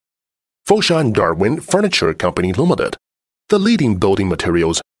Foshan Darwin Furniture Company Limited, the leading building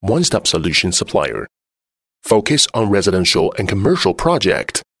materials one-stop solution supplier. Focus on residential and commercial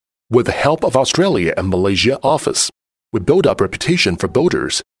projects. With the help of Australia and Malaysia office, we build up reputation for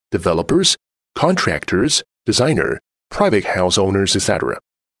builders, developers, contractors, designer, private house owners, etc.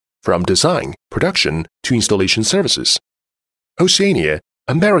 From design, production to installation services. Oceania,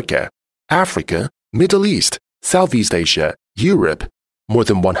 America, Africa, Middle East, Southeast Asia, Europe, more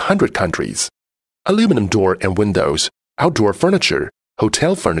than 100 countries. Aluminum door and windows, outdoor furniture,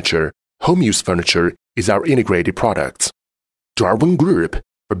 hotel furniture, home use furniture is our integrated products. Darwin Group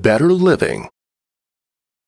for better living.